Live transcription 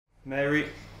Mary,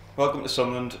 welcome to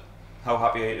Sunderland. How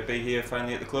happy are you to be here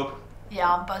finally at the club?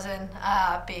 Yeah, I'm buzzing.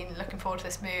 I've been looking forward to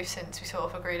this move since we sort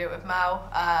of agreed it with Mel.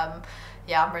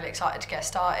 Yeah, I'm really excited to get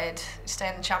started, stay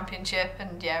in the Championship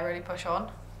and yeah, really push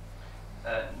on.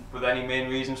 Were there any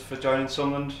main reasons for joining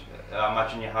Sunderland? I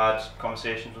imagine you had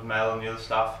conversations with Mel and the other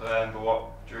staff, but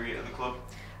what drew you to the club?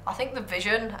 I think the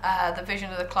vision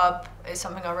of the club is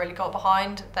something I really got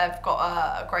behind. They've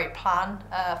got a great plan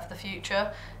for the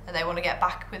future and they want to get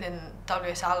back within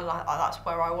WSL and that's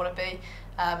where I want to be.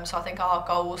 So I think our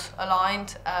goals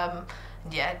aligned.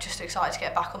 Yeah, just excited to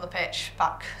get back on the pitch,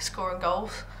 back scoring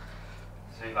goals.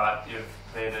 So you've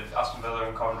played at Aston Villa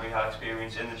and Coventry, had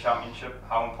experience in the Championship.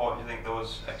 How important do you think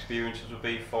those experiences would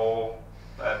be for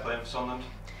playing for Sunderland?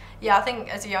 Yeah, I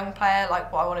think as a young player,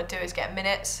 like what I want to do is get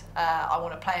minutes. I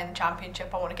want to play in the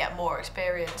Championship. I want to get more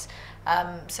experience.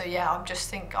 So yeah, I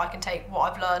just think I can take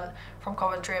what I've learned from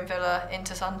Coventry and Villa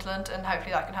into Sunderland, and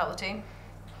hopefully that can help the team.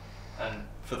 And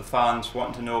for the fans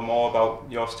wanting to know more about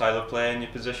your style of play and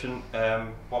your position,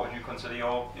 what would you consider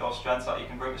your strengths that you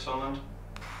can bring to Sunderland?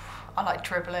 I like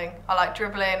dribbling. I like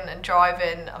dribbling and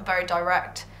driving. I'm very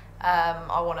direct.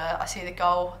 I see the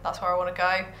goal. That's where I want to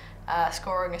go.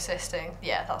 Scoring, assisting,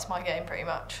 yeah, that's my game pretty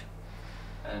much.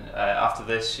 And after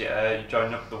this, you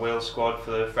joined up the Wales squad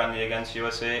for the friendly against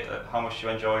USA. How much do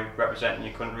you enjoy representing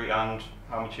your country, and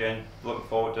how much are you looking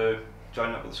forward to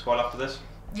joining up with the squad after this?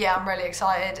 Yeah, I'm really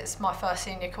excited. It's my first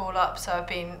senior call-up, so I've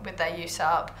been with their youth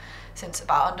setup since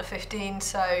about under 15.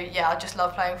 So yeah, I just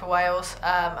love playing for Wales,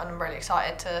 and I'm really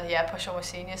excited to push on with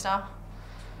seniors now.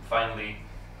 Finally,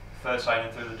 first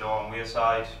signing through the door on Weir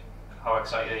side. How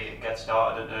excited are you to get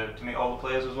started and to meet all the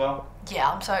players as well? Yeah,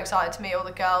 I'm so excited to meet all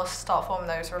the girls, start forming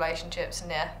those relationships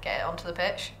and yeah, get it onto the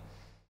pitch.